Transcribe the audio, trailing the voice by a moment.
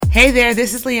Hey there,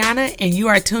 this is Liana, and you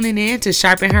are tuning in to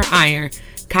Sharpen Her Iron,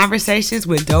 conversations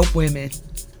with dope women.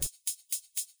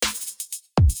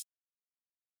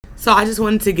 So I just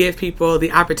wanted to give people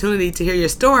the opportunity to hear your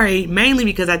story, mainly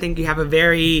because I think you have a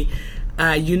very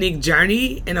unique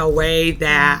journey in a way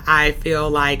that I feel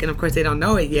like, and of course they don't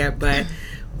know it yet, but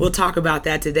we'll talk about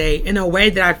that today, in a way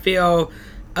that I feel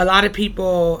a lot of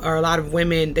people or a lot of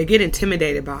women, they get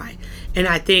intimidated by. And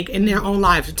I think in their own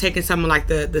lives, taking some like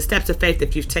the steps of faith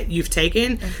that you've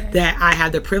taken, that I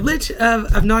have the privilege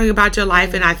of knowing about your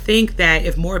life. And I think that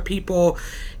if more people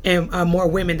and more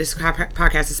women, this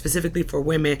podcast is specifically for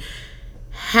women,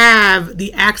 have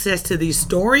the access to these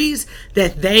stories,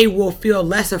 that they will feel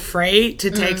less afraid to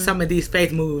take some of these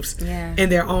faith moves in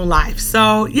their own life.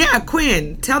 So yeah,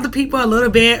 Quinn, tell the people a little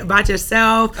bit about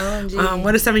yourself.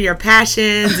 What are some of your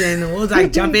passions, and we'll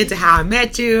like jump into how I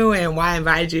met you and why I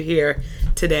invited you here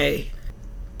today.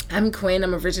 I'm Quinn.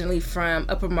 I'm originally from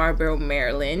Upper Marlboro,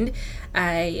 Maryland.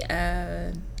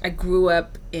 I grew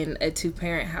up in a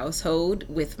 2-parent household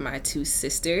with my 2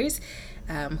 sisters,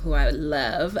 who I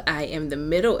love. I am the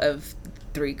middle of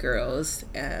 3 girls,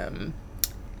 and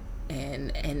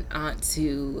an aunt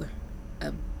to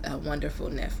a wonderful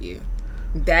nephew.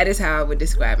 That is how I would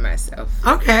describe myself.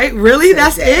 Okay, really?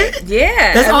 That's it?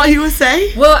 Yeah. That's all you would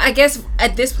say? Well, I guess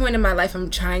at this point in my life, I'm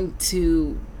trying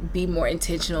to be more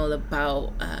intentional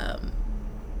about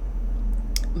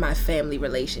my family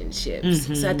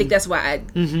relationships. So I think that's why I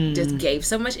just gave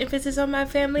so much emphasis on my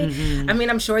family. I mean,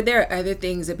 I'm sure there are other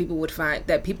things that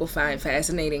people find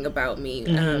fascinating about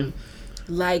me.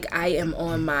 Like I am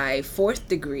on my 4th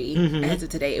degree as of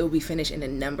today. It will be finished in a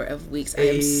number of weeks. I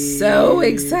am so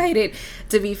excited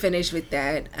to be finished with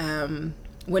that.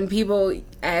 When people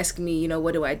ask me,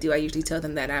 what do? I usually tell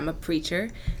them that I'm a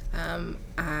preacher.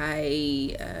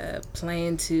 I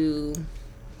plan to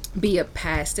be a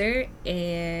pastor,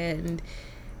 and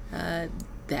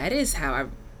that is how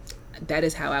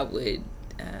I would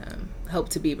hope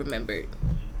to be remembered.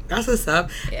 That's what's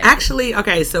up. Yeah. Actually,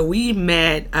 okay, so we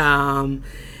met,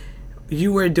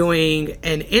 you were doing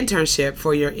an internship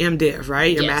for your MDiv,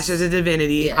 right? Your Master's of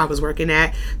Divinity. Yeah. I was working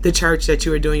at the church that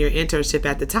you were doing your internship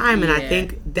at the time, and I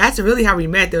think that's really how we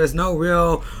met. There was no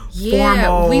real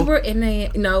formal... we were in a...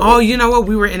 No. Oh, you know what?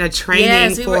 We were in a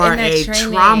training for a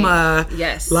trauma,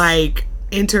 like,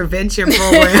 intervention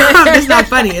program. It's not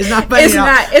funny. It's not funny. It's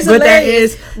not. It's but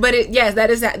hilarious. But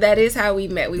that is how we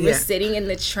met. We were sitting in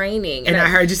the training, and I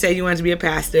heard you say you wanted to be a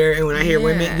pastor. And when I hear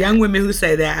young women who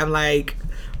say that, I'm like,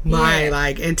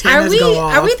 antennas go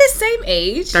off. Are we the same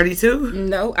age? 32?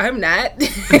 No, I'm not.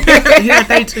 You're not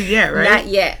 32 yet, right? Not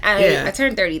yet. I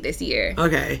turned 30 this year.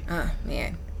 Okay. Oh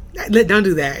man. Don't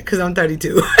do that, because I'm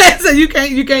 32. So you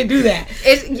can't do that.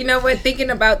 It's, you know what? Thinking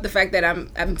about the fact that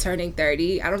I'm turning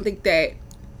 30, I don't think that.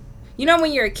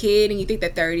 When you're a kid and you think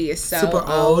that 30 is so super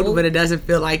old, but it doesn't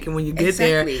feel like it when you get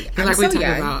there. And like we talking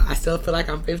about, I still feel like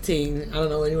I'm 15. I don't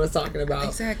know what anyone's talking about.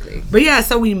 Exactly. But yeah,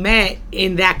 so we met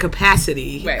in that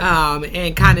capacity,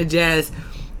 and kind of just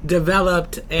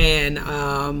developed an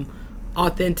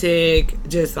authentic,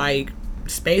 just like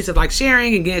space of like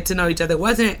sharing and getting to know each other. It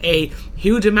wasn't a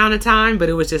huge amount of time, but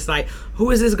it was just like, who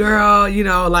is this girl?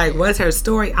 Like, what's her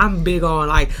story? I'm big on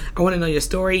like, I want to know your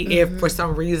story if for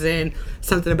some reason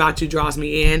something about you draws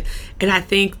me in. And I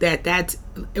think that's,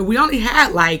 we only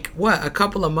had like a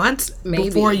couple of months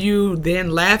before you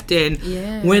then left and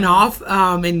went off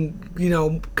and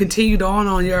continued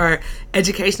on your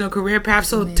educational career path.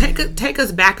 So take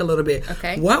us back a little bit.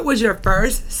 Okay. What was your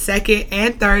 1st, 2nd,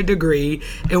 and 3rd degree,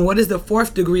 and what is the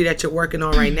 4th degree that you're working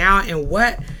on right now, and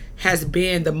what has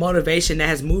been the motivation that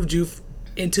has moved you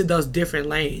into those different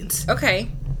lanes? Okay,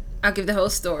 I'll give the whole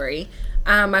story.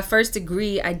 My 1st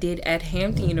degree I did at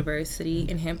Hampton University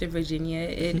in Hampton, Virginia.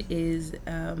 It is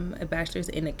a bachelor's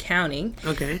in accounting.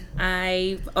 Okay.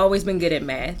 I've always been good at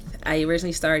math. I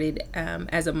originally started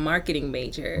as a marketing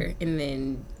major, and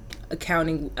then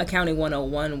Accounting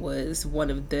 101 was one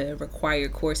of the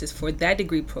required courses for that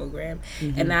degree program,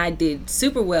 and I did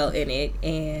super well in it,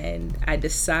 and I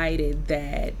decided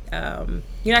that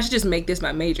I should just make this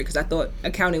my major, because I thought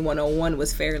Accounting 101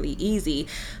 was fairly easy.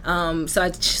 So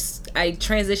I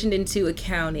transitioned into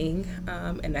accounting,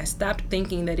 and I stopped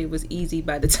thinking that it was easy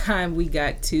by the time we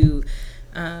got to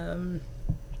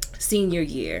senior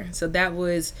year. So that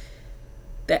was...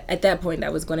 at that point,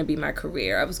 that was going to be my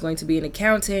career. I was going to be an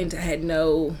accountant. I had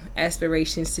no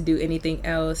aspirations to do anything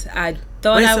else. I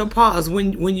thought. So pause.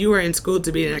 When you were in school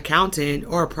to be an accountant,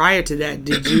 or prior to that,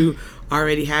 did you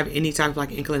already have any type of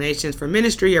like inclinations for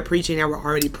ministry or preaching that were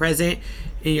already present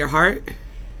in your heart?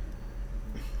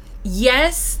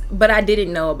 Yes, but I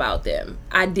didn't know about them.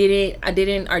 I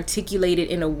didn't articulate it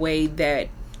in a way that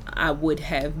I would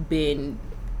have been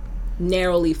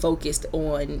narrowly focused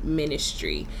on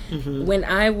ministry. When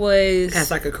I was As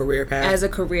like a career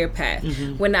path.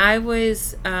 When I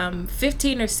was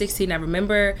 15 or 16, I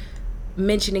remember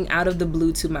mentioning out of the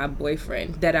blue to my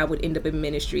boyfriend that I would end up in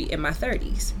ministry in my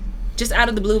 30s. Just out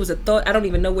of the blue, was a thought. I don't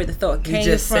even know where the thought came from. You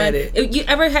just said it. You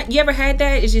ever had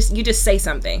that? It's just, you just say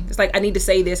something. It's like, I need to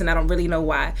say this and I don't really know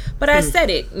why. But I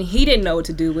said it, and he didn't know what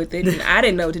to do with it, and I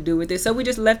didn't know what to do with it. So we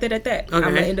just left it at that. Okay. I'm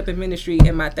going to end up in ministry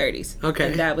in my 30s.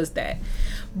 Okay. And that was that.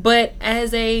 But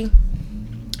and then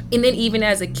even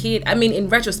as a kid, I mean, in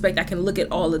retrospect, I can look at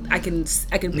I can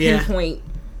pinpoint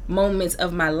moments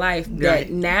of my life that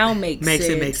now makes sense.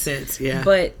 It make sense, yeah.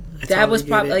 But I that was totally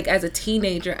probably, get it. like, as a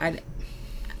teenager,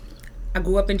 I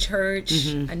grew up in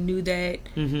church. I knew that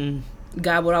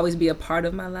God would always be a part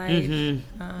of my life.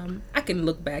 I can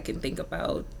look back and think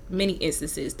about many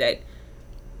instances that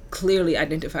clearly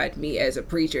identified me as a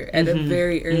preacher at a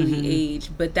very early age.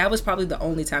 But that was probably the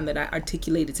only time that I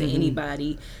articulated to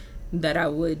anybody that I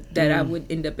would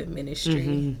end up in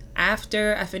ministry.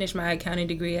 After I finished my accounting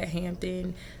degree at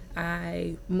Hampton,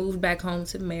 I moved back home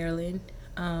to Maryland.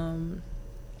 Kind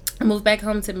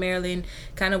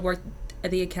of worked at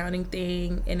the accounting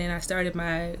thing, and then I started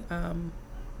my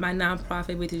my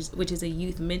nonprofit, which is a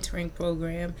youth mentoring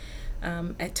program.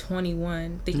 At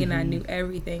 21, thinking I knew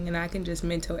everything and I can just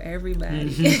mentor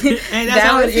everybody. And that's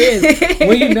how it is.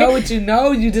 When you know what you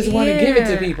know, you just want to give it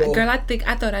to people. Girl, I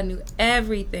thought I knew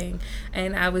everything.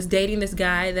 And I was dating this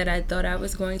guy that I thought I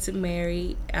was going to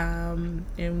marry. And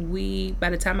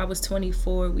by the time I was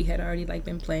 24, we had already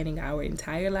been planning our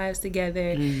entire lives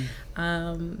together.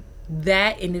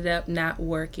 That ended up not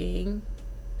working.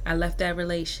 I left that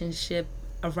relationship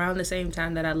around the same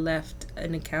time that I left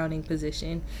an accounting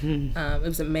position. It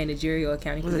was a managerial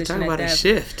accounting position. Talking about a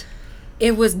shift.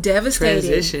 It was devastating.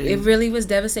 Transition. It really was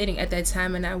devastating at that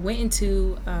time, and I went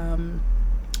into a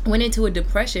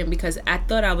depression because I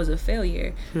thought I was a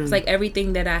failure. It's like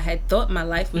everything that I had thought my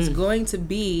life was going to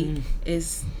be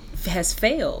has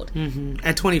failed.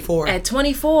 At 24.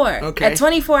 Okay. At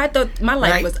 24, I thought my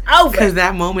life was over. Because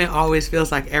that moment always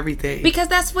feels like everything. Because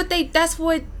that's what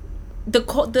the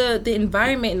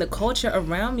environment and the culture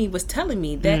around me was telling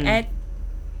me that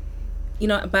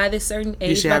by this certain age,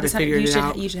 you should have you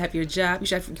should have your job, you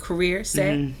should have your career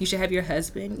set, you should have your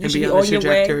husband, you should be on your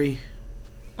trajectory.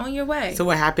 On your way. So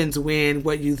what happens when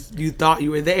what you thought you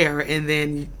were there, and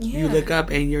then you look up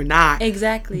and you're not?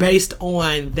 Exactly. Based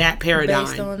on that paradigm.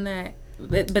 Based on that.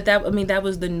 But that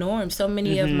was the norm. So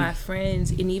many of my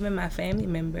friends and even my family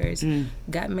members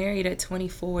got married at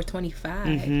 24, 25.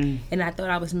 And I thought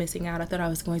I was missing out. I thought I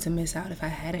was going to miss out if I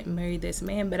hadn't married this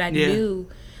man. But I knew,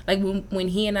 when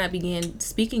he and I began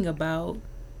speaking about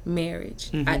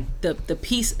marriage, the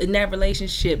peace in that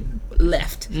relationship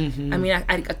left. I mean,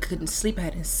 I couldn't sleep. I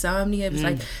had insomnia. It was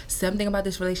like, something about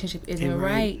this relationship isn't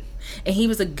right. And he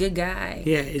was a good guy.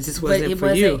 Yeah, it just wasn't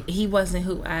for you. He wasn't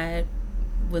who I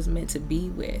was meant to be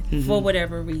with for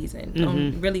whatever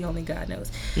reason. Really only God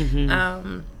knows.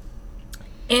 In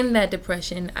that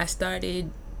depression, I started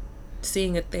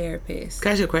seeing a therapist. Can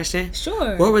I ask you a question?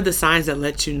 Sure. What were the signs that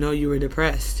let you know you were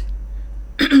depressed?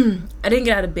 I didn't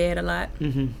get out of bed a lot.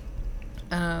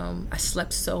 I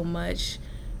slept so much.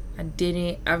 I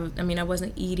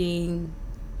wasn't eating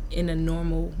in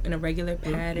a regular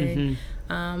pattern.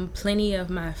 Plenty of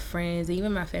my friends,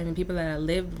 even my family, people that I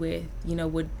lived with,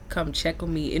 would come check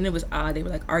on me, and it was odd. They were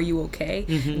like, "Are you okay?"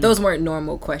 Those weren't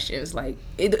normal questions. Like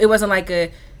it wasn't like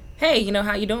a, "Hey,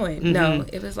 how you doing?" No,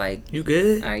 it was like, "You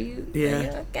good? Are you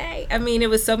okay?" I mean, it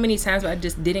was so many times where I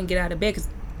just didn't get out of bed because,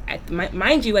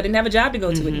 mind you, I didn't have a job to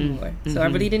go to anymore, so I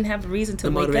really didn't have a reason to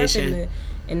wake up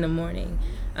in the morning.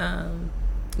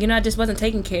 I just wasn't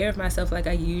taking care of myself like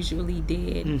I usually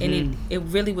did. And it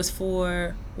really was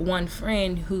for one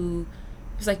friend who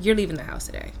was like, "You're leaving the house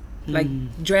today." Like,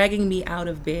 dragging me out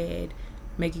of bed,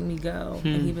 making me go.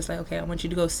 And he was like, "Okay, I want you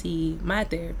to go see my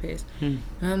therapist." And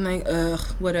I'm like, "Ugh,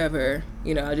 whatever.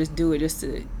 I'll just do it just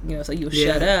to, so you'll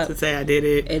shut up." To say I did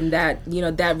it. And that,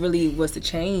 that really was the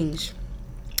change.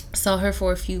 Saw her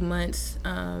for a few months.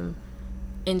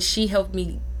 And she helped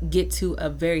me get to a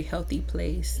very healthy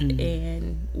place.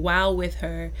 And while with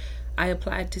her, I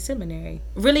applied to seminary.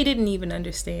 Really didn't even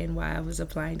understand why I was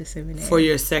applying to seminary. For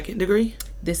your second degree?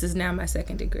 This is now my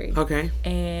second degree. Okay.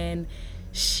 And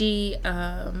she,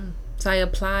 so I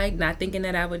applied not thinking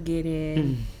that I would get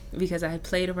in because I had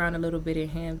played around a little bit in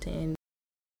Hampton.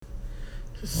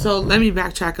 So let me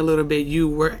backtrack a little bit. You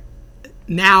were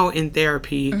now in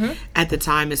therapy at the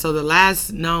time. And so the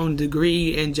last known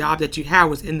degree and job that you had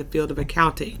was in the field of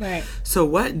accounting. Right. So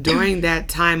what during that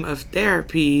time of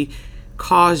therapy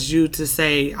caused you to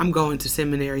say, I'm going to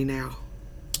seminary now?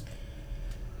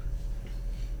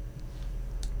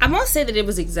 I won't say that it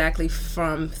was exactly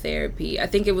from therapy. I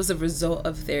think it was a result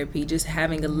of therapy, just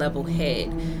having a level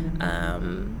head.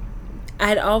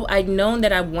 I'd known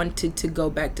that I wanted to go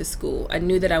back to school. I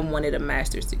knew that I wanted a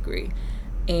master's degree.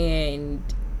 And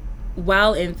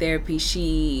while in therapy,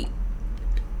 she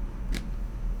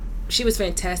was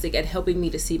fantastic at helping me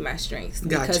to see my strengths.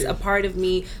 Because a part of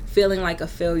me feeling like a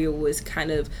failure was kind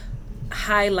of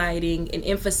highlighting and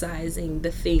emphasizing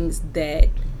the things that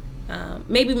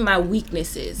maybe my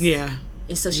weaknesses. Yeah.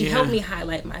 And so she helped me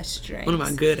highlight my strengths. What am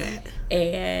I good at?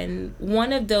 And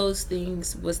one of those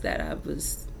things was that I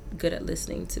was good at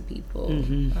listening to people.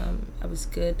 I was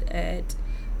good at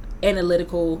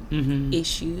analytical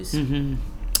issues.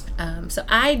 So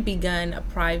I'd begun a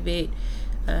private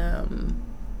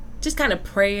just kind of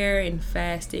prayer and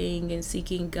fasting and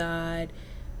seeking God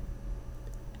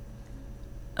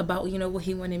about, what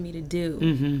he wanted me to do.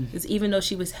 Because even though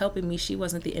she was helping me, she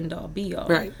wasn't the end all be all.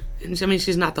 Right. And I mean,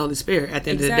 she's not the Holy Spirit at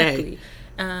the end of the day.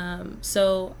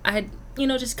 So I had,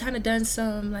 just kind of done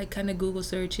some kind of Google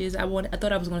searches. I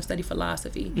thought I was going to study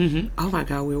philosophy. Oh my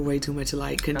God, we're way too much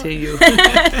alike. Continue.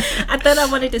 I thought I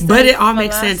wanted to study But it all philosophy.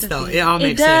 makes sense though. It all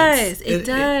makes sense. It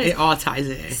does. It all ties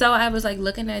in. So I was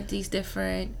looking at these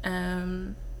different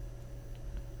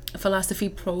philosophy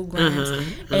programs,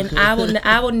 and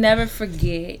I will never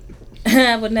forget.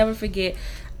 I would never forget.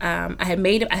 I had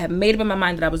made up in my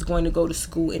mind that I was going to go to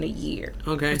school in a year.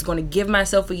 Okay. I was going to give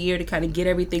myself a year to kind of get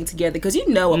everything together, because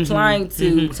applying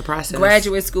to It's a process.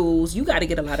 graduate schools, you got to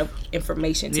get a lot of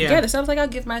information together. So I was like, I'll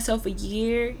give myself a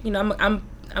year. I'm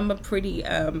a pretty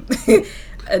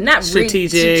not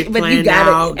strategic, rich, but planned you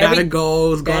got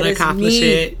goals, gonna accomplish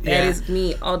it. That is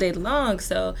me all day long.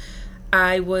 So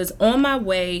I was on my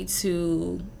way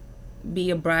to be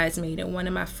a bridesmaid at one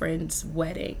of my friends'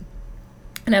 wedding.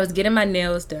 And I was getting my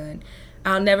nails done.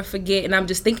 I'll never forget. And I'm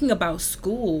just thinking about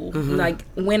school,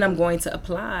 when I'm going to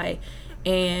apply.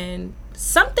 And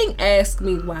something asked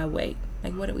me, why wait?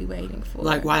 What are we waiting for?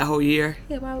 Why a whole year?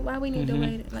 Yeah, why we need to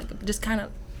wait? Just kind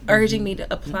of urging me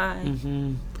to apply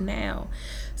now.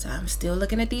 So I'm still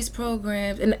looking at these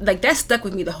programs. And that stuck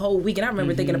with me the whole week. And I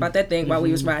remember thinking about that thing while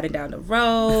we was riding down the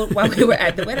road, while we were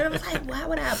at the wedding. I was like, why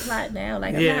would I apply now?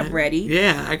 I'm not ready.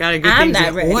 Yeah, I got to get things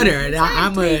in order.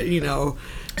 Exactly. I'm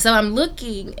So I'm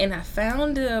looking, and I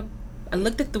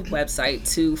looked at the website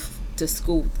to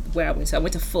school where I went. So I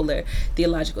went to Fuller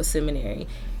Theological Seminary,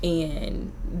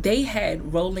 and they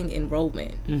had rolling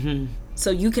enrollment. So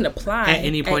you can apply at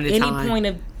any point in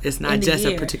time. It's not just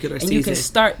a particular season. And you can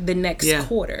start the next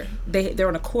quarter. They're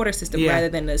on a quarter system rather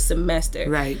than a semester.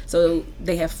 Right. So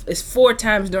it's 4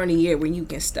 times during the year when you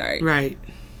can start. Right.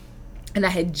 And I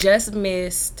had just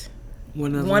missed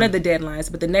one of the deadlines,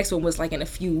 but the next one was in a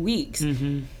few weeks.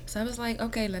 So I was like,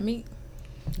 okay, let me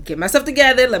get myself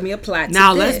together. Let me apply to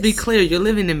Now, this. let's be clear. You're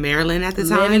living in Maryland at the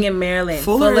time? Living in Maryland.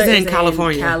 Fuller is in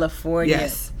California.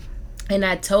 Yes. And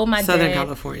I told my Southern dad.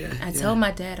 California. I told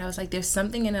my dad, I was like, there's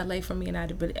something in LA for me.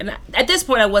 And at this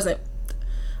point, I wasn't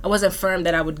firm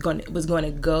that I was going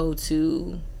to go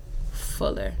to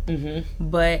Fuller.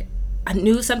 But I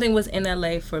knew something was in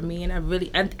LA for me,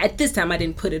 and at this time I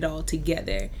didn't put it all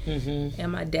together.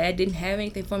 And my dad didn't have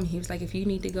anything for me. He was like, if you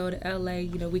need to go to LA,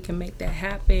 we can make that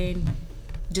happen.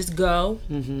 Just go.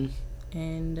 And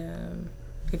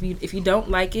if you don't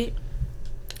like it,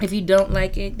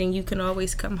 then you can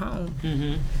always come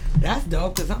home. That's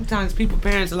dope, because sometimes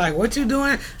parents are like, what you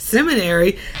doing?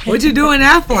 Seminary? What you doing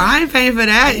that for? I ain't paying for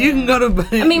that. You can go to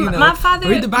my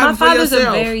father's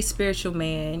a very spiritual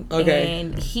man. Okay.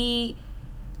 And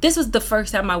this was the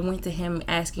first time I went to him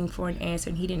asking for an answer,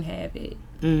 and he didn't have it.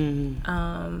 He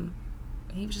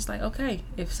was just like, okay,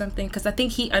 if something, because I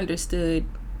think he understood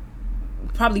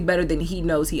probably better than he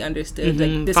knows he understood.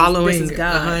 Following this is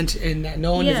God. A hunch and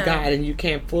knowing it's God, and you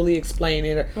can't fully explain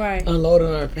it or unload it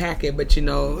or unpack it, but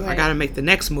I gotta make the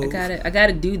next move. I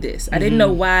gotta do this. I didn't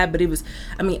know why, but it was,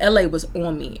 LA was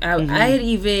on me. I had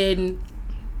even,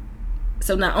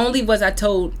 so not only was I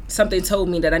told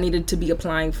me that I needed to be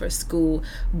applying for school,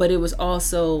 but it was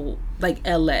also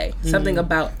LA, something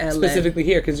about LA. Specifically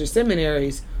here, because there's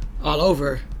seminaries all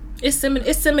over. It's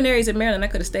seminaries in Maryland. I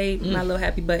could have stayed my little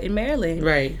happy butt in Maryland.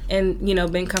 Right. And,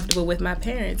 been comfortable with my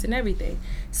parents and everything.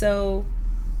 So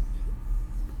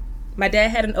my dad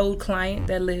had an old client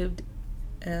that lived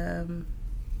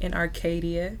in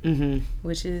Arcadia,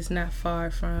 which is not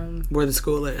far from where the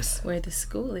school is.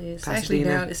 It's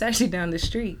Pasadena. actually down the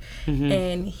street.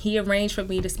 And he arranged for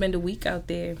me to spend a week out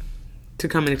there to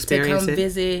come and experience it.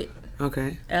 Visit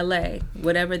Okay. LA,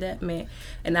 whatever that meant.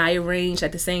 And I arranged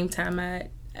at the same time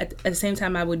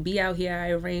I would be out here, I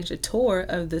arranged a tour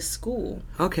of the school.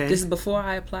 Okay. This is before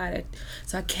I applied.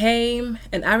 So I came,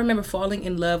 and I remember falling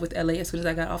in love with LA as soon as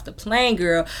I got off the plane,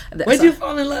 girl. What'd you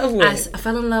fall in love with? I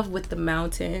fell in love with the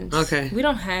mountains. Okay. We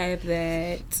don't have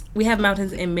that. We have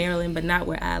mountains in Maryland, but not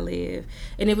where I live.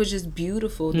 And it was just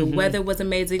beautiful. The weather was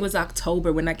amazing. It was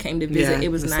October when I came to visit. Yeah,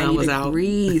 it was the 90 sun was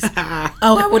degrees. out.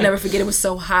 Oh, I will never forget. It was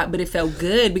so hot, but it felt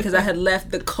good because I had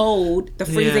left the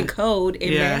freezing cold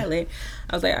in Maryland.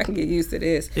 I was like, I can get used to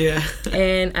this. Yeah.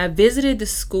 And I visited the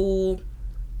school,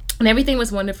 and everything was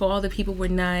wonderful. All the people were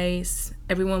nice.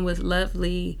 Everyone was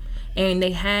lovely. And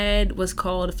they had what's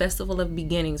called a Festival of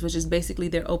Beginnings, which is basically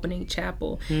their opening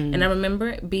chapel. And I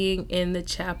remember being in the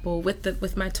chapel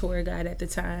with my tour guide at the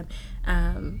time.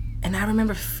 And I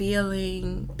remember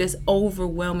feeling this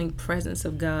overwhelming presence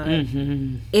of God.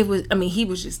 It was, he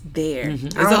was just there.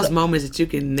 It's those moments that you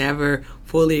can never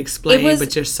fully explain,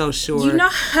 but you're so sure. You know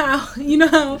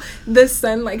how the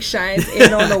sun like shines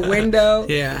in on the window?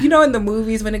 Yeah. You know in the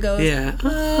movies when it goes, yeah.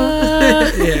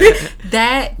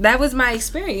 That was my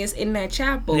experience in that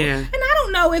chapel. Yeah. And I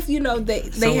don't know if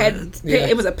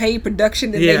it was a paid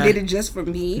production and they did it just for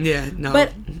me. Yeah, no.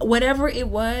 But whatever it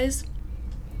was,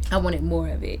 I wanted more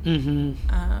of it.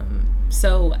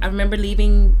 So I remember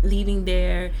leaving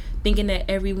there thinking that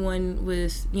everyone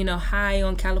was, high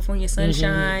on California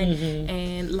sunshine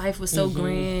and life was so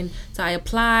grand. So I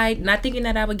applied, not thinking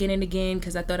that I would get in again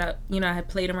because I thought I had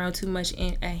played around too much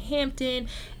at Hampton.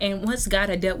 And once God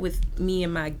had dealt with me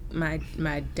and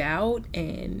my doubt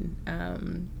and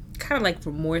kind of like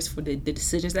remorse for the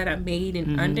decisions that I made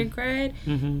in undergrad,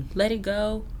 let it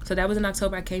go. So that was in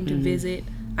October. I came to visit.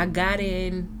 I got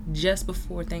in just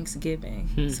before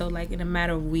Thanksgiving. So like in a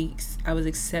matter of weeks, I was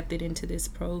accepted into this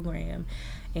program,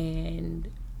 and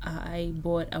I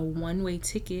bought a one-way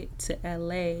ticket to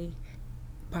LA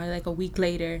probably like a week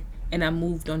later, and I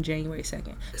moved on January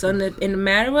 2nd. So in a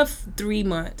matter of 3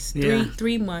 months,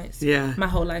 three months, my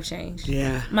whole life changed.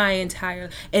 Yeah. My entire,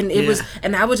 and it was,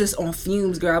 and I was just on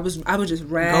fumes, girl. I was just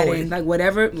riding, like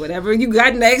whatever you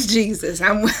got next, Jesus.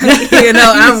 I'm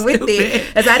I'm with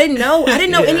it. As I didn't know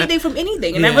anything from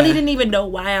anything. And I really didn't even know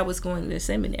why I was going to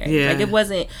seminary. Yeah. Like it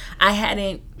wasn't, I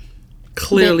hadn't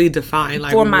clearly defined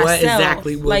like for myself, what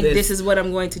exactly will like this is what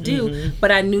I'm going to do, but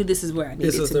I knew this is where I needed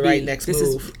to be. This was the right next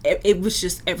move. It was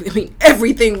just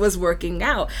everything was working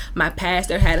out. My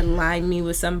pastor had aligned me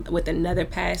with another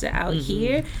pastor out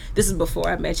here. This is before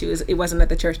I met you. It wasn't at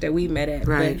the church that we met at,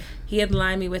 but he had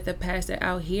aligned me with a pastor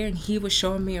out here, and he was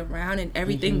showing me around, and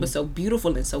everything was so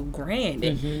beautiful and so grand.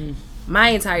 And my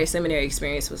entire seminary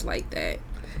experience was like that.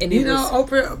 And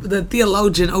Oprah, the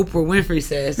theologian Oprah Winfrey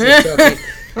says,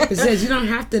 it says you don't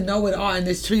have to know it all in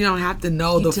this tree. You don't have to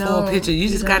know the full picture. You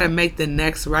just got to make the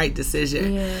next right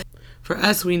decision. Yeah. For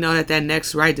us, we know that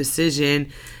next right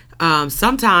decision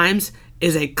sometimes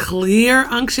is a clear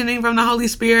unctioning from the Holy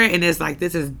Spirit, and it's like,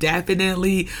 this is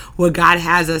definitely what God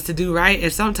has us to do, right?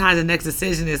 And sometimes the next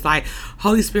decision is like,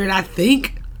 Holy Spirit, I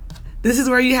think this is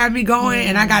where you have me going,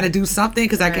 and I got to do something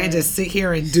because I can't just sit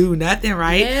here and do nothing,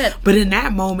 right? Yeah. But in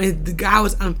that moment, God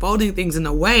was unfolding things in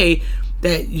a way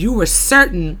that you were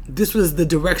certain this was the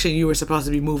direction you were supposed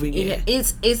to be moving in.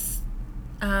 It's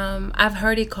I've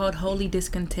heard it called holy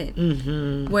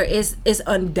discontent, where it's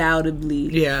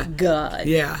undoubtedly God.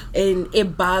 Yeah. And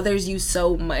it bothers you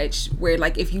so much where,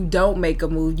 like, if you don't make a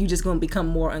move, you're just going to become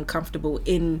more uncomfortable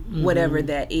in whatever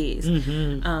that is.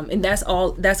 And that's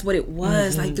what it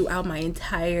was like throughout my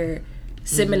entire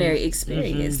seminary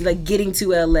experience. Like getting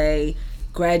to LA,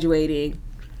 graduating,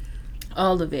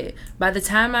 all of it. By the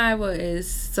time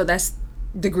so that's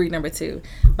degree number 2.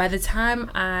 By the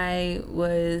time I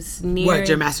was near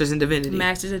your master's in divinity.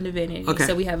 Master's in divinity. Okay.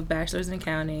 So we have a bachelor's in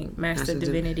accounting, master's in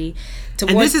divinity.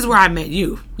 And this is where I met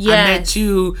you. Yes. I met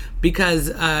you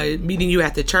because meeting you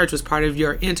at the church was part of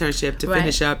your internship to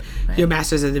finish up your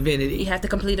master's in divinity. You have to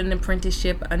complete an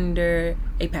apprenticeship under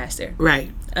a pastor.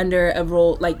 Right. Under a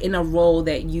role, like in a role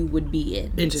that you would be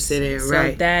interested in, so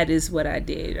right. So that is what I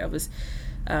did. I was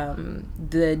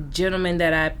the gentleman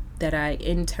that I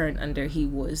interned under, he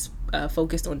was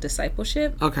focused on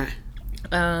discipleship. Okay.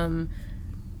 I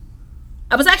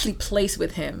was actually placed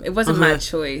with him. It wasn't my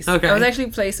choice. Okay. I was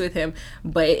actually placed with him,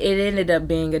 but it ended up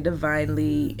being a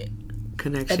divinely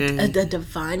connection. A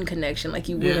divine connection, like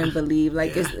you wouldn't believe.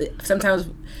 Like it's, sometimes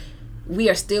we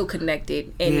are still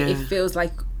connected, and it feels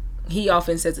like he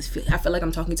often says, I feel like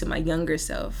I'm talking to my younger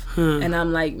self. And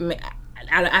I'm like,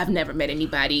 I've never met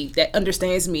anybody that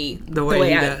understands me the way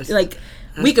he does. Like,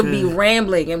 that's we could be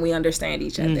rambling and we understand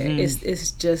each other.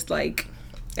 It's just like,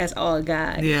 that's all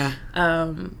God. Yeah.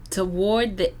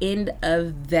 Toward the end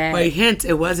of that. But hint,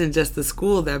 it wasn't just the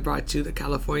school that brought you to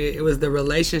California. It was the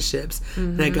relationships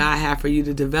that God had for you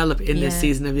to develop in this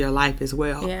season of your life as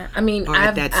well. Yeah. I mean,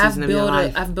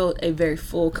 I've built a very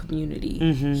full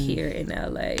community here in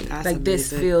LA. That's like amazing.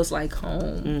 This feels like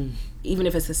home. Even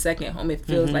if it's a second home, it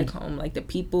feels like home. Like the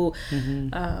people,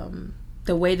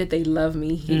 the way that they love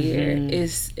me here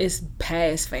is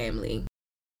past family.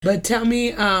 But tell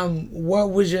me,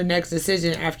 what was your next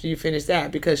decision after you finished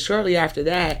that? Because shortly after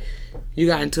that, you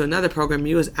got into another program.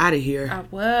 You was out of here. I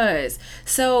was.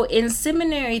 So in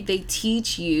seminary, they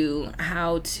teach you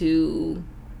how to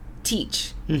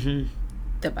teach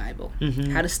the Bible,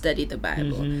 how to study the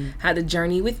Bible, how to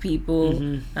journey with people.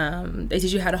 They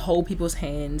teach you how to hold people's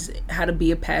hands, how to be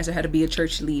a pastor, how to be a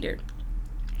church leader.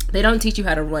 They don't teach you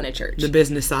how to run a church. The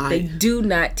business side. They do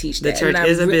not teach that. The church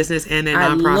is a business and a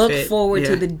nonprofit. I look forward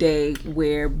to the day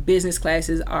where business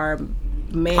classes are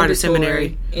mandatory part of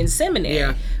seminary. In seminary.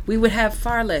 Yeah. We would have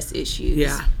far less issues.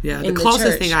 Yeah. The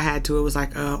closest thing I had to it was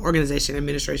like a organization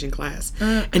administration class.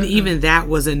 And even that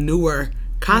was a newer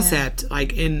concept,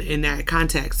 like in that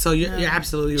context. So you're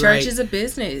absolutely Church right. Church is a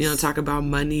business. You don't talk about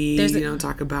money. You don't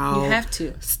talk about you have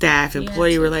to. Staff,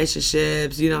 employee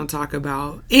relationships. You don't talk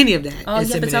about any of that. Oh, you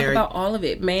have to talk about all of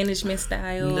it. Management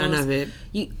styles. None of it.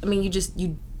 You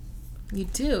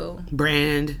do.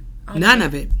 Brand. None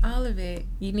of it. All of it.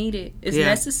 You need it. It's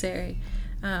necessary.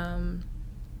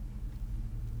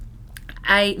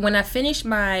 When I finished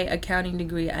my accounting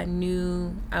degree, I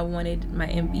knew I wanted my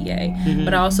MBA,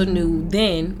 but I also knew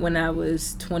then when I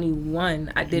was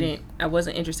 21, I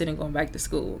wasn't interested in going back to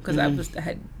school because I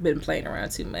had been playing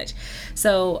around too much.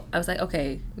 So I was like,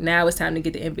 okay, now it's time to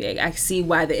get the MBA. I see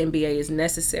why the MBA is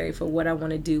necessary for what I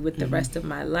want to do with the rest of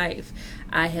my life.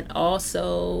 I had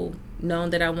also known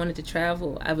that I wanted to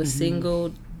travel. I was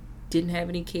single, didn't have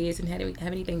any kids, and didn't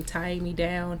have anything tying me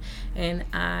down, and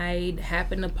I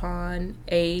happened upon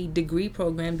a degree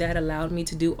program that allowed me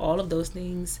to do all of those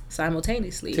things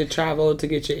simultaneously. To travel, to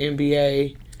get your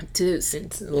MBA, to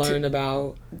learn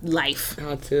about life,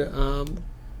 how to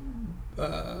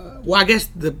well, I guess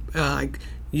the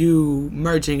you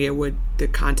merging it with the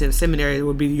content of seminary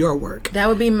would be your work. That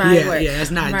would be my work. Yeah,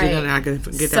 it's not. Right. You're not gonna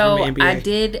get that so from the MBA. I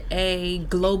did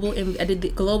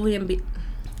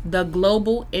the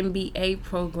global MBA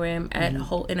program at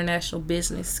Holt International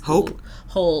Business School.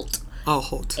 Holt. Oh,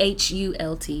 Holt.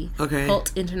 HULT. Okay.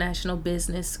 Holt International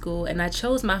Business School. And I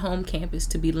chose my home campus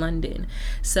to be London.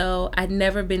 So I'd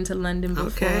never been to London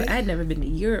before. Okay. I'd never been to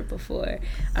Europe before.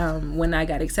 When I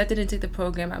got accepted into the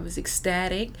program, I was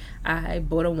ecstatic. I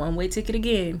bought a one-way ticket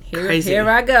again. Here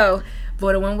I go.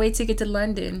 Bought a one-way ticket to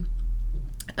London.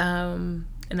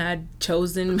 And I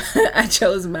chose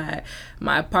my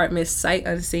apartment sight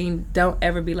unseen. Don't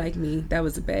ever be like me. That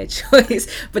was a bad choice,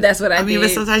 but that's what I did. I mean,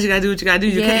 but sometimes you gotta do what you gotta do.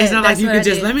 It's not like you could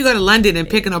just let me go to London and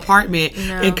pick an apartment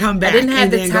and come back. I didn't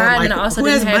have the time, and I also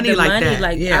didn't have the money.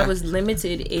 Like I was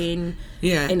limited in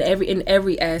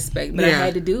every aspect, but I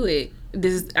had to do it.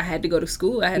 I had to go to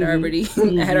school. I had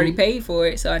already paid for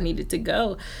it, so I needed to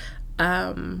go.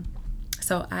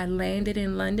 So I landed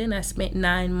in London. I spent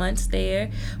 9 months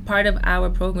there. Part of our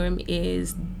program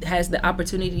has the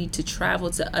opportunity to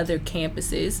travel to other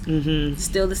campuses.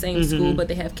 Still the same school, but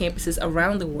they have campuses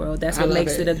around the world. That's what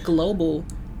makes it a global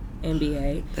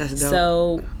MBA. That's dope.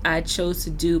 So I chose to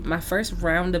do my first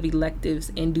round of electives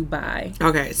in Dubai.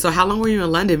 Okay, so how long were you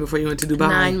in London before you went to Dubai?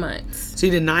 9 months. So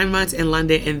you did 9 months in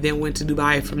London and then went to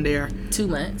Dubai from there? 2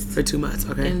 months. For 2 months,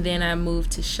 okay. And then I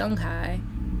moved to Shanghai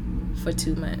for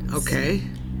 2 months. Okay.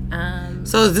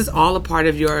 So is this all a part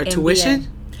of your tuition?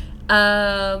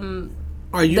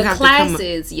 Or you have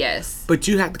classes, to come, yes. But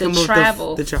you have to come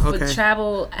travel. Up with the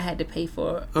travel, I had to pay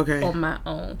for on my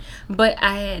own. But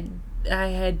I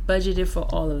had budgeted for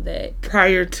all of that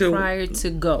prior to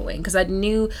going, because I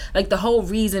knew the whole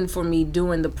reason for me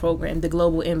doing the program, the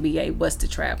global MBA, was to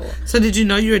travel. So did you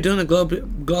know you were doing a global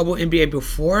MBA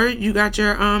before you got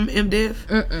your MDiv?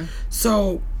 Mm-mm.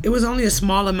 So it was only a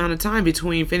small amount of time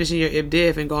between finishing your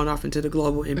MDiv and going off into the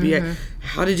global MBA.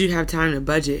 How did you have time to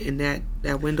budget in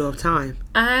that window of time?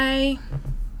 I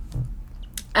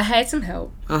had some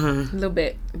help, a little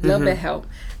bit help.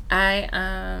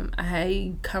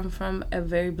 I come from a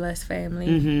very blessed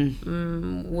family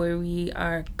where we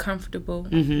are comfortable.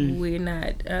 We're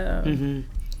not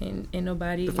and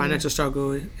nobody. The financial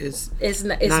struggle is it's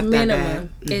not minimum.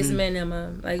 that bad. It's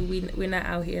minimum. Like we're not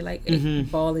out here like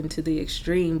balling to the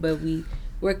extreme, but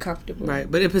we're comfortable. Right,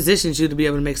 but it positions you to be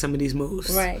able to make some of these moves.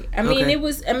 Right. I mean, it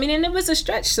was a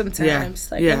stretch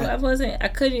sometimes. I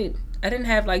didn't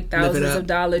have like thousands of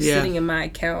dollars sitting in my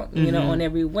account, you know, on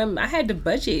every whim. I had to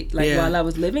budget while I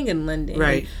was living in London.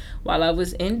 Right. While I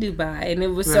was in Dubai, and it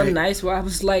was so nice where I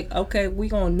was like, okay, we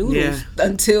gonna noodles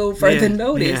until further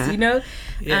notice, you know.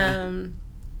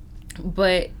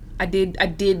 But I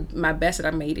did my best, and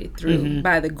I made it through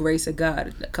by the grace of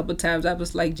God. A couple of times I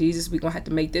was like, Jesus, we gonna have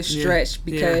to make this stretch,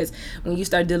 because when you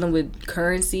start dealing with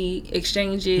currency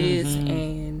exchanges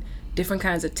and different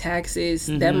kinds of taxes,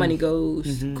 that money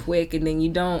goes quick, and then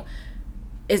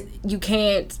you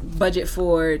can't budget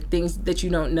for things that you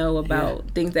don't know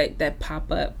about, things that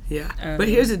pop up. But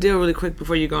here's the deal really quick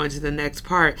before you go into the next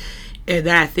part that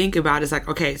I think about is like,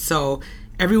 okay, so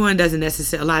everyone doesn't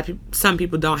necessarily, some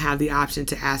people don't have the option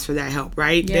to ask for that help,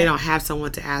 right? They don't have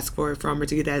someone to ask for it from or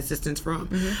to get that assistance from.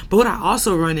 But what I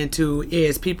also run into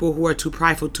is people who are too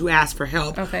prideful to ask for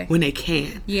help when they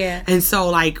can. And so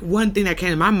like one thing that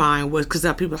came to my mind was, because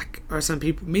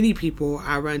many people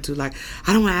I run to, like,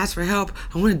 I don't want to ask for help,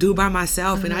 I want to do it by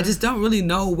myself, and I just don't really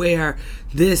know where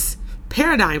this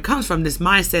paradigm comes from, this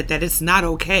mindset that it's not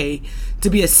okay to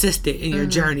be assisted in your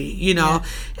journey, you know.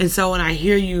 And so when I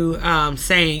hear you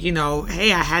saying, you know,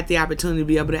 hey, I had the opportunity to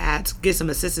be able to get some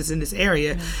assistance in this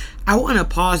area, I want to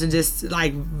pause and just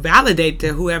like validate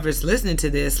to whoever's listening to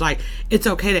this, like, it's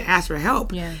okay to ask for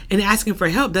help. And asking for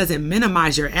help doesn't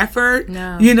minimize your effort,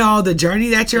 you know, the journey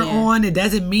that you're on. It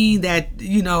doesn't mean that,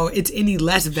 you know, it's any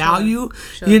less value,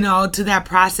 you know, to that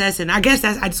process. And I guess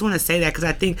I just want to say that because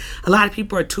I think a lot of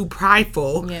people are too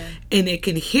prideful, and it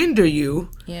can hinder you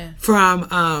from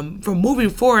moving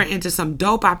forward into some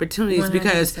dope opportunities 100%.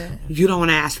 Because you don't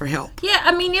want to ask for help.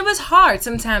 I mean, it was hard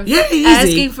sometimes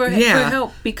asking for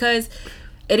help, because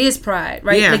it is pride,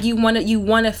 right? Like you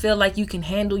want to feel like you can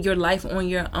handle your life on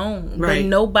your own, but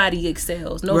nobody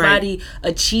excels, nobody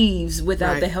achieves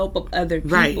without the help of other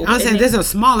people. I'm saying there's a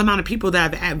small amount of people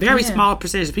that have, a very small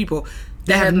percentage of people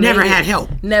that have never had help,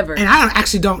 and I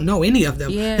don't know any of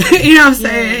them. You know what I'm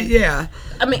saying?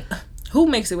 I mean, who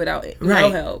makes it without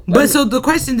no help? But so the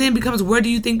question then becomes, where do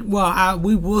you think,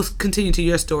 we will continue to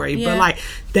your story, but like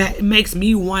that makes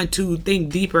me want to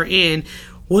think deeper in,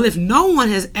 well, if no one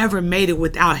has ever made it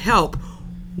without help,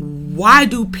 why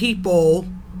do people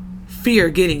fear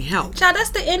getting help? Child, that's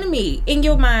the enemy in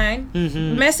your mind,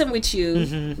 messing with you,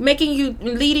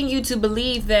 leading you to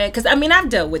believe that. Because I mean, I've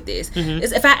dealt with this.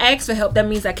 If I ask for help, that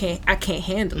means I can't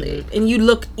handle it, and you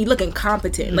look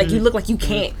incompetent. Like you look like you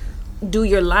can't do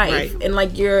your life, and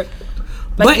like you're.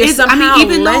 But you're somehow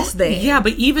less than.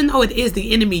 But even though it is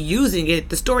the enemy using it,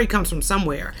 the story comes from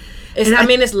somewhere.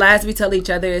 It's lies we tell each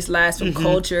other. It's lies from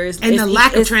culture. It's the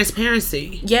lack of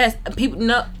transparency. Yes, people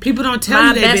don't tell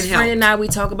you they've been helped. My best friend and I, we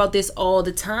talk about this all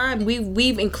the time.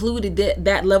 We've included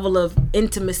that level of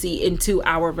intimacy into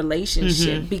our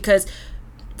relationship because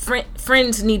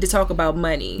friends need to talk about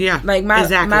money. Like my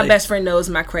best friend knows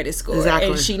my credit score,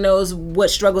 and she knows what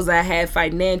struggles I have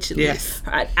financially.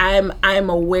 I'm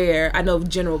aware. I know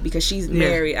general because she's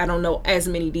married. I don't know as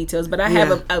many details, but I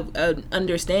have a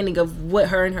understanding of what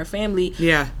her and her family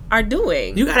are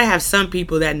doing. You gotta have some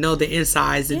people that know the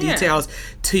insides, the details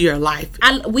to your life.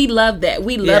 We love that.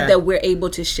 We love that we're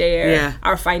able to share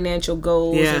our financial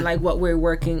goals and like what we're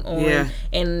working on.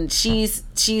 And she's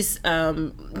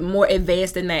more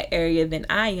advanced in that area than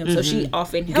I am, so she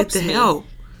often helps me.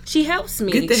 She helps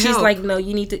me. She's like, no,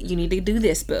 you need to do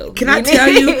this, boo. Can I tell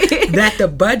you that the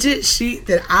budget sheet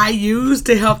that I use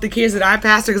to help the kids that I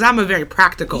pastor, because I'm a very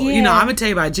practical, you know, I'm gonna tell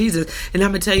you about Jesus, and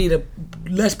I'm gonna tell you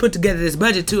let's put together this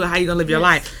budget too, how you gonna live your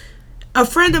life. A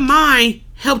friend of mine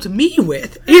helped me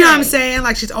with, you know what I'm saying?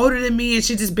 Like, she's older than me, and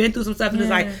she's just been through some stuff, and it's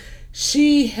like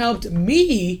she helped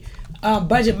me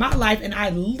budget my life, and I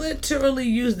literally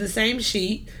use the same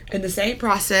sheet and the same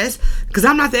process because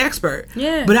I'm not the expert.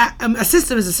 But a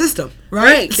system is a system,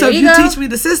 right? So you teach me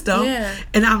the system,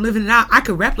 and I'm living it out. I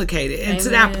could replicate it, and to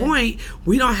that point,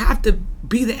 we don't have to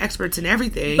be the experts in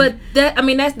everything. But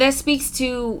that speaks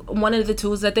to one of the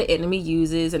tools that the enemy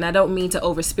uses, and I don't mean to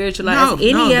over spiritualize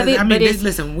any of it. I mean,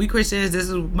 listen, we Christians, this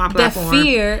is my platform.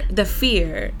 The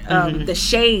fear, the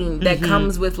shame that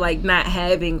comes with like not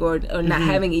having or not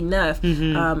having enough.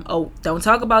 Don't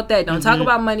talk about that. Don't talk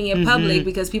about money in public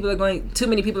because too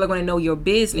many people are going to know your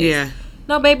business.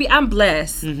 No, baby, I'm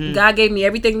blessed. God gave me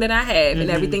everything that I have, and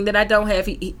everything that I don't have,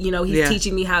 He's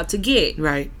teaching me how to get.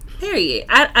 Period.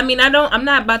 I'm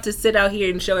not about to sit out here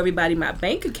and show everybody my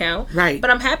bank account. But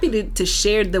I'm happy to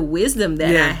share the wisdom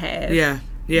that I have.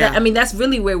 Yeah. I mean, that's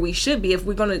really where we should be if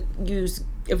we're going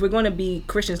to be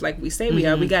Christians like we say we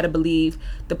are. We got to believe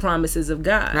the promises of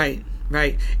God. Right.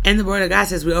 Right. And the word of God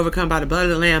says we overcome by the blood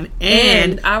of the Lamb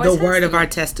and the word of our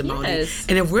testimony. Yes.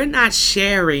 And if we're not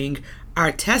sharing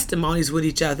our testimonies with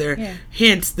each other,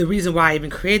 hence the reason why I even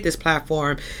create this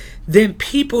platform, then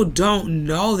people don't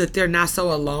know that they're not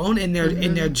so alone in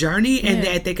their journey, and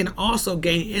that they can also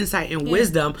gain insight and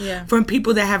wisdom from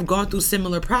people that have gone through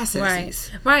similar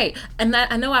processes. Right. And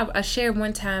I know I shared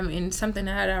one time in something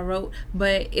that I wrote,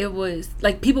 but it was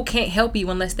like people can't help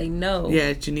you unless they know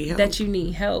that you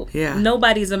need help. Yeah.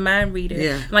 Nobody's a mind reader.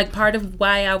 Yeah. Like part of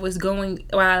why I was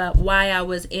why I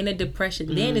was in a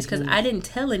depression then is because I didn't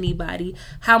tell anybody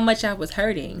how much I was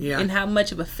hurting and how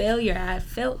much of a failure I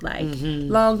felt like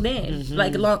long then.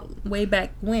 Like long way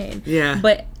back when. Yeah.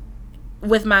 But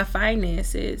with my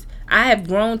finances, I have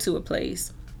grown to a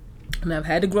place, and I've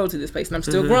had to grow to this place, and I'm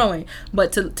still growing.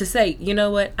 But to say, you know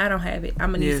what, I don't have it.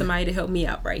 I'm gonna need somebody to help me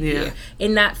out right here,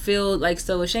 and not feel like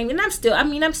so ashamed. And I'm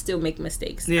still making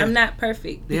mistakes. Yeah. I'm not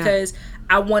perfect because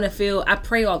I want to feel. I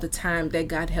pray all the time that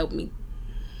God help me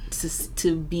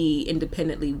to be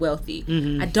independently wealthy.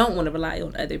 I don't want to rely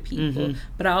on other people,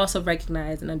 but I also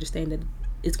recognize and understand that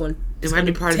it might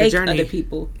be part of the journey. Other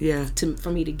people, for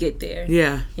me to get there.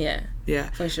 Yeah,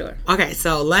 for sure. Okay,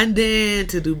 so London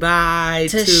to Dubai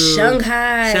to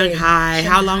Shanghai.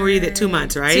 How long were you there? 2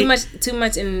 months, right? 2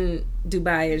 months in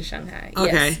Dubai and Shanghai.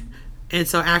 Okay, yes. And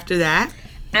so after that.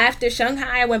 After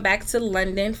Shanghai, I went back to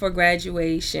London for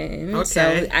graduation. Okay.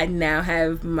 So I now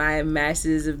have my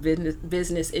Master's of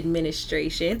Business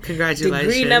Administration.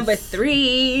 Congratulations. Degree number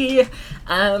 3.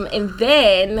 And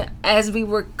then, as we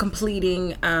were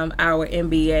completing our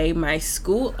MBA, my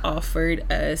school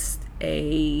offered us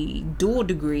a dual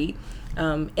degree.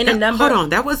 Hold on,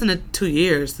 that wasn't 2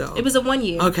 years though. It was a 1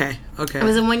 year. Okay. It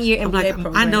was a 1 year MBA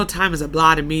program. I know time is a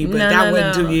blot to me, but that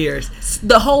wasn't 2 years.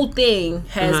 The whole thing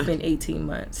has been 18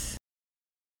 months.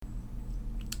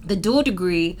 The dual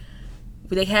degree,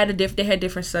 they had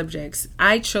different subjects.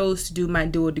 I chose to do my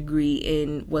dual degree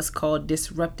in what's called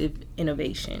disruptive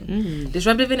innovation.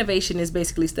 Disruptive innovation is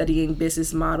basically studying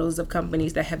business models of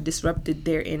companies that have disrupted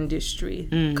their industry.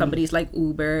 Companies like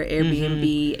Uber,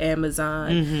 Airbnb,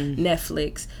 Amazon,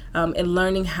 Netflix, and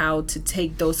learning how to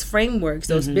take those frameworks,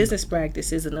 those business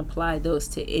practices, and apply those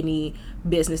to any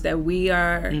business that we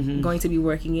are going to be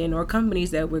working in, or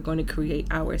companies that we're going to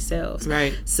create ourselves.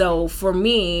 Right. So for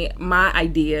me, my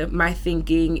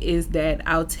thinking is that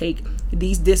I'll take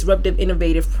these disruptive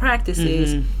innovative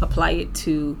practices, apply it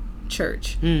to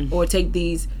church, or take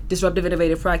these disruptive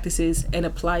innovative practices and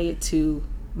apply it to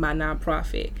my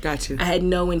nonprofit. Gotcha. I had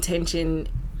no intention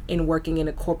in working in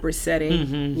a corporate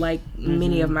setting like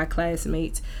many of my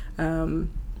classmates. I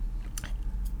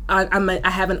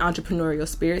have an entrepreneurial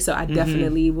spirit, so I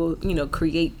definitely will,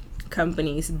 create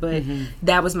companies, but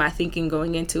that was my thinking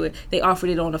going into it. They offered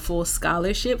it on a full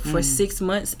scholarship for 6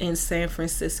 months in San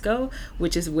Francisco,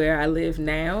 which is where I live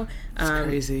now. That's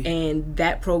crazy. And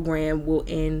that program will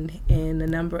end in a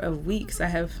number of weeks. I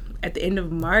have at the end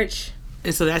of March.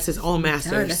 And so that's his own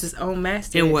master's. That's his own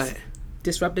master's. In what?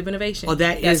 Disruptive innovation. Oh,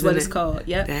 that's what it's called.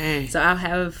 Yep. Dang. So I'll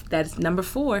have, that's number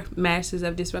 4, Masters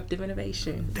of Disruptive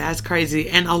Innovation. That's crazy.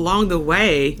 And along the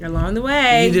way,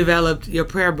 you developed your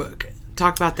prayer book.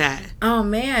 Talk about that. Oh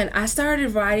man, I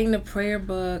started writing the prayer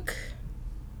book.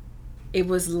 It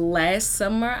was last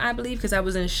summer, I believe, because I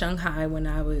was in Shanghai when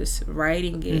I was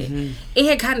writing it. It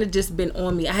had kind of just been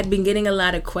on me. I had been getting a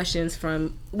lot of questions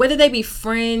from, whether they be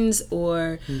friends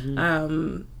or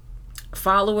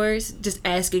followers, just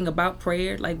asking about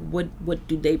prayer, like what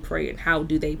do they pray and how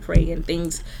do they pray, and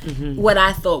things what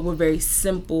I thought were very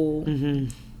simple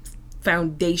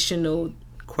foundational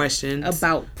questions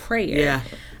about prayer.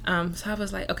 So I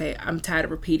was like, okay, I'm tired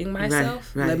of repeating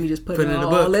myself. Let me just put it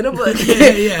all in a book.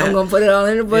 I'm gonna put it all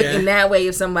in a book, and that way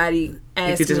if somebody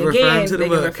asks me again, they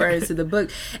can refer to the book.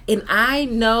 And I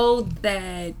know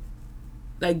that,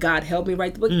 like, God helped me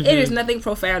write the book. It is nothing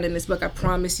profound in this book, I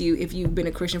promise you, if you've been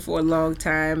a Christian for a long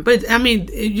time. But, I mean,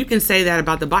 you can say that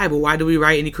about the Bible. Why do we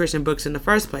write any Christian books in the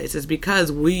first place? It's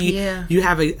because you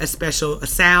have a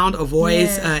sound, a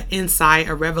voice, insight,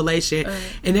 a revelation.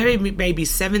 And there may be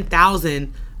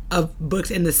 7,000 of books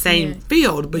in the same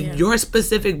field, but your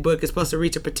specific book is supposed to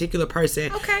reach a particular person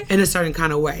in a certain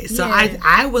kind of way. So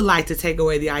I would like to take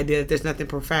away the idea that there's nothing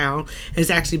profound. It's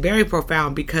actually very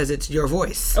profound because it's your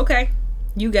voice. Okay.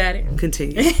 You got it.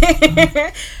 Continue.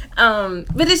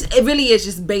 But it really is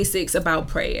just basics about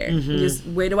prayer. Just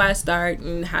where do I start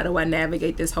and how do I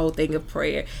navigate this whole thing of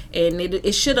prayer? And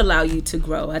it should allow you to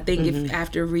grow. I think if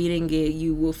after reading it,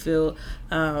 you will feel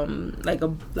like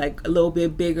a little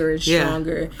bit bigger and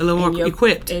stronger, a little more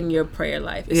equipped in your prayer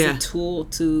life. It's a tool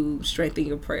to strengthen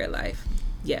your prayer life.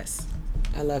 Yes,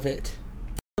 I love it.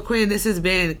 Quinn, this has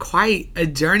been quite a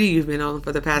journey you've been on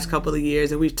for the past couple of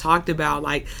years, and we've talked about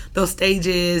like those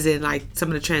stages and like some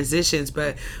of the transitions,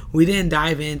 but we didn't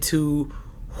dive into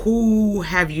who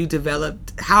have you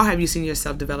developed, how have you seen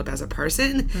yourself develop as a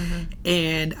person,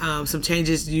 and some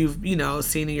changes you've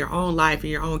seen in your own life, in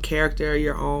your own character,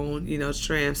 your own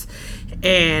strengths,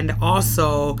 and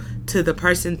also to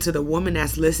the woman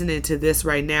that's listening to this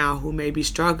right now who may be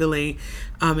struggling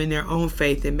in their own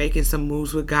faith and making some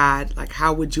moves with God. Like,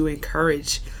 how would you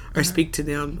encourage or speak to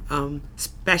them,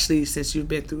 especially since you've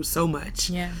been through so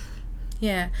much?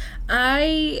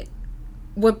 I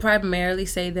would primarily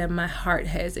say that my heart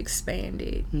has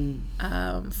expanded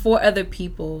for other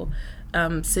people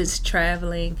since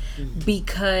traveling,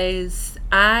 because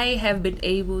I have been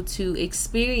able to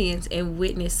experience and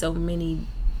witness so many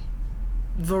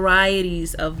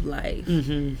varieties of life.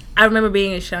 I remember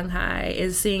being in Shanghai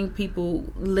and seeing people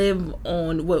live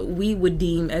on what we would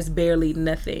deem as barely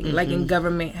nothing, like in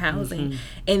government housing,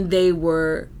 and they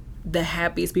were the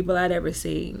happiest people I'd ever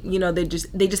seen. They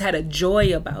just had a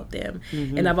joy about them.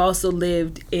 And I've also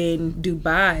lived in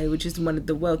Dubai, which is one of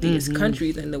the wealthiest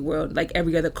countries in the world. Like,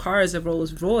 every other car is a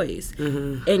Rolls Royce.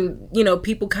 And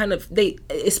people kind of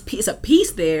it's a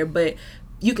peace there, but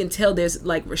you can tell there's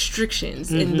like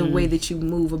restrictions in the way that you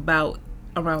move about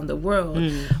around the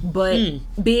world.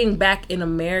 But being back in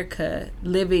America,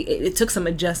 living, it took some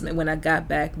adjustment when I got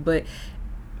back, but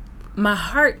my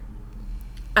heart,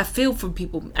 I feel for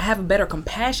people. I have a better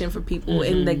compassion for people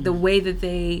in like the way that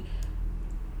they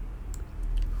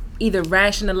either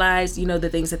rationalize, the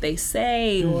things that they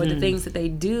say or the things that they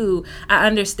do. I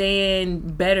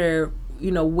understand better,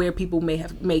 where people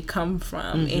may come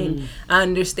from, and I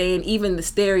understand even the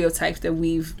stereotypes that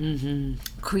we've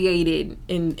created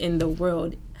in the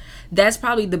world. That's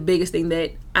probably the biggest thing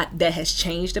that has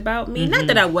changed about me. Not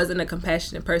that I wasn't a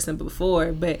compassionate person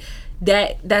before, but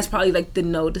that's probably like the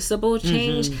noticeable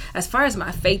change. As far as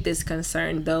my faith is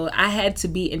concerned, though, I had to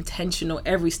be intentional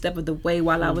every step of the way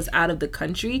while I was out of the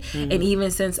country. And even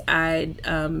since I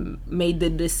made the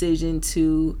decision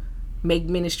to make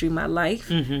ministry my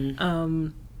life,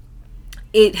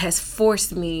 it has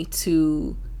forced me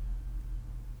to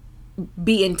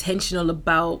be intentional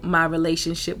about my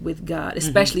relationship with God,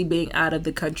 especially being out of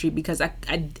the country, because I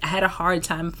had a hard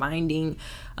time finding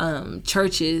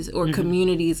churches or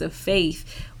communities of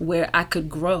faith where I could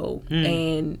grow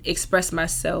and express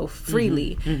myself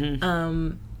freely.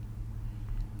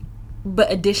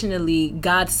 But additionally,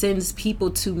 God sends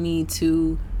people to me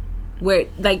to where,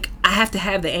 like, I have to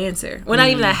have the answer. Well, not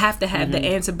even I have to have the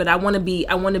answer, but I want to be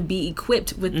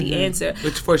equipped with the answer,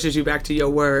 which forces you back to your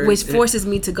word, which forces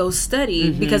me to go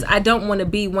study, because I don't want to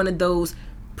be one of those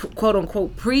quote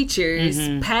unquote preachers,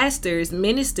 pastors,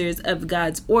 ministers of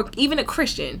God's, or even a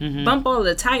Christian. Bump all of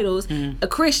the titles, a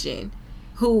Christian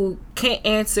who can't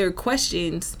answer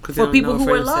questions for people who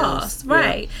are lost,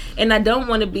 right? And I don't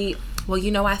want to be,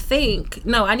 well, I think.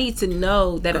 No, I need to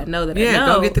know that I know that I know. Yeah,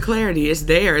 go get the clarity. It's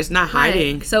there. It's not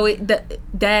hiding. Right. So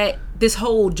this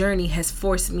whole journey has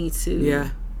forced me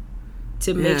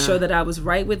to make sure that I was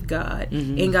right with God,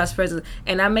 in God's presence.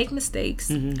 And I make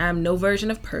mistakes. I'm no version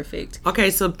of perfect.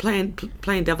 Okay, so playing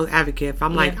devil's advocate, if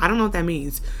I'm like, I don't know what that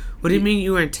means. What do you mean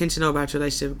you were intentional about your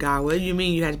relationship with God? What do you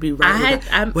mean you had to be right with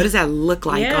God? What does that look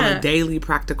like on a daily,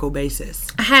 practical basis?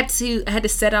 I had to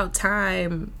set out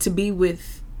time to be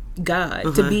with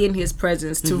God, to be in His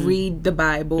presence, to read the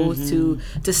Bible, to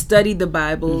study the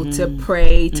Bible, to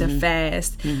pray, to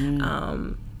fast.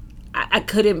 It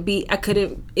couldn't be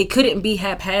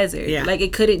haphazard. Like,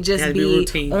 it couldn't just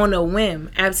be on a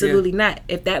whim. Absolutely not.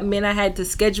 If that meant I had to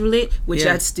schedule it, which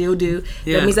I still do,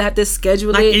 that means I have to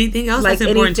schedule like it. Anything else that's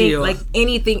important to you. Like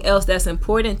anything else that's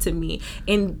important to me.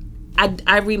 And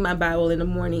I read my Bible in the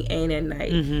morning and at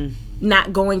night.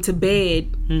 Not going to bed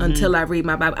until I read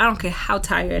my Bible. I don't care how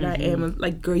tired I am. I'm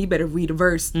like, girl, you better read a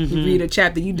verse, you read a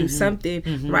chapter, you do something,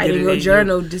 write in your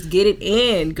journal, just get it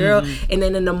in, girl. And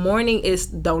then in the morning, it's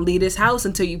don't leave this house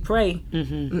until you pray.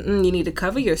 You need to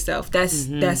cover yourself.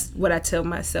 That's what I tell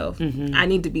myself. I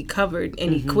need to be covered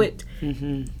and equipped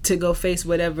to go face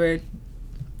whatever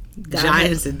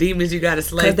giants and demons you got to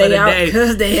slay for the day.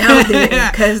 Because they out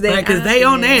there. Because they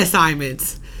on their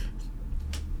assignments.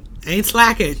 Ain't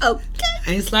slacking. Okay.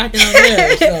 Ain't slacking on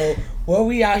there. So what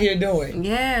we out here doing.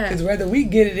 Yeah. Because whether we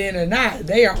get it in or not,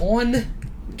 they are on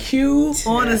cue,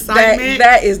 on assignment.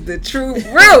 That is the true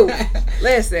truth.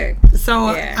 Listen. So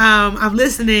I'm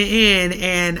listening in,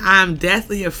 and I'm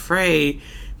deathly afraid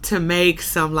to make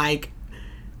some like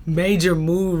major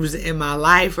moves in my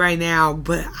life right now,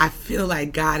 but I feel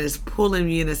like God is pulling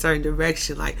me in a certain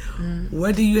direction. Like,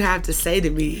 what do you have to say to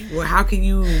me? Well, how can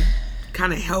you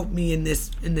kind of help me in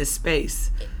this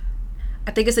space?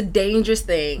 I think it's a dangerous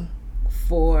thing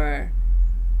for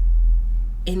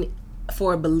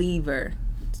a believer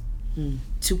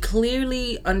to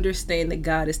clearly understand that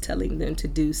God is telling them to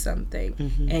do something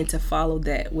and to follow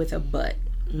that with a but.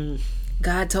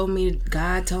 God told me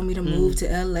to move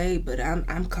to LA, but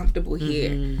I'm comfortable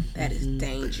here. That is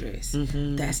dangerous.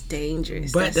 That's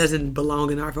dangerous. But doesn't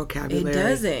belong in our vocabulary.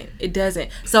 It doesn't.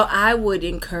 So I would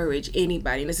encourage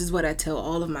anybody, and this is what I tell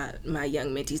all of my young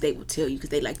mentees, they will tell you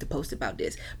because they like to post about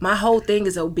this. My whole thing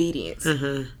is obedience.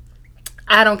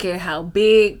 I don't care how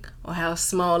big or how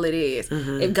small it is.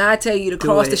 If God tell you to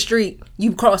cross the street,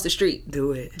 you cross the street.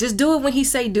 Do it. Just do it when he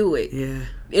say do it. Yeah.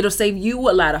 It'll save you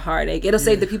a lot of heartache. It'll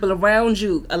save the people around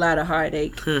you a lot of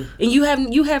heartache. And you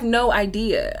have no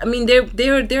idea. I mean,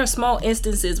 there are small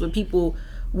instances when people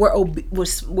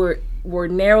were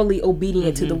narrowly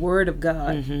obedient to the word of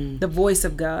God, the voice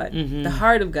of God, the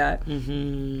heart of God,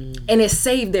 and it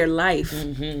saved their life.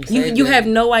 You have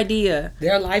no idea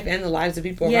their life and the lives of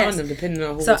people around them, depending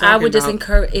on who. So I would just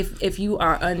encourage, if you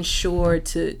are unsure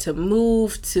to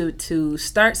move, to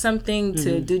start something,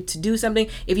 to do something,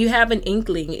 if you have an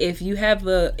inkling, if you have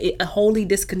a holy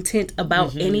discontent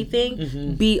about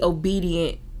anything, be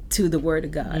obedient to the word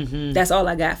of God. That's all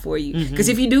I got for you. Because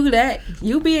if you do that,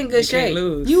 you'll be in good shape.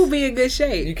 You'll be in good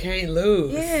shape. You can't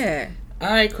lose. Yeah. All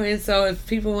right, Quinn. So if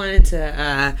people wanted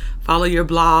to follow your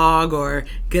blog or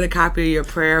get a copy of your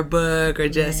prayer book or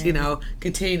just,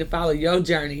 continue to follow your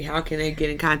journey, how can they get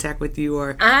in contact with you?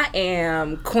 Or I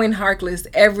am Quinn Harkless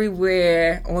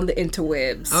everywhere on the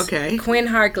interwebs. Okay. Quinn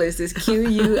Harkless is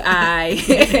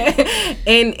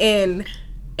QUINNHARKLESS.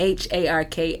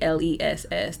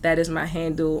 That is my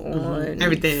handle on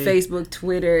everything. Facebook,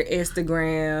 Twitter,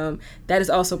 Instagram. That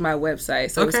is also my website.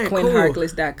 So it's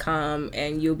QuinnHarkless.com,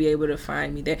 and you'll be able to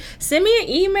find me there. Send me an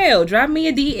email. Drop me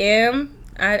a DM.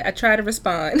 I try to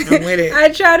respond. I'm with it. I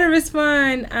try to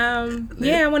respond.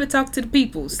 I want to talk to the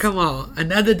peoples. Come on.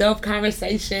 Another dope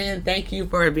conversation. Thank you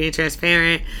for being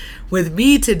transparent with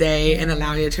me today and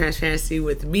allowing your transparency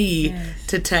with me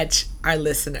to touch our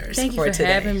listeners. Thank you for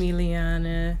having me,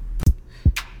 Liana.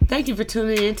 Thank you for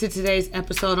tuning in to today's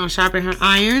episode on Sharpen Her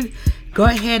Iron. Go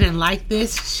ahead and like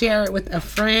this, share it with a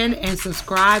friend, and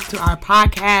subscribe to our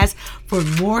podcast for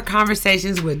more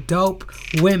conversations with dope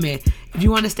women. If you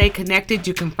want to stay connected,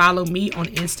 you can follow me on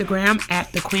Instagram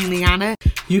at @TheQueenLiana.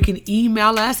 You can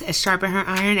email us at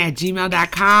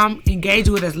sharpenheriron@gmail.com. Engage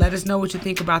with us. Let us know what you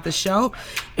think about the show.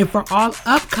 And for all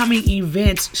upcoming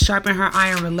events Sharpen Her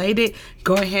Iron related,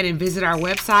 go ahead and visit our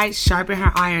website,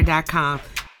 sharpenheriron.com.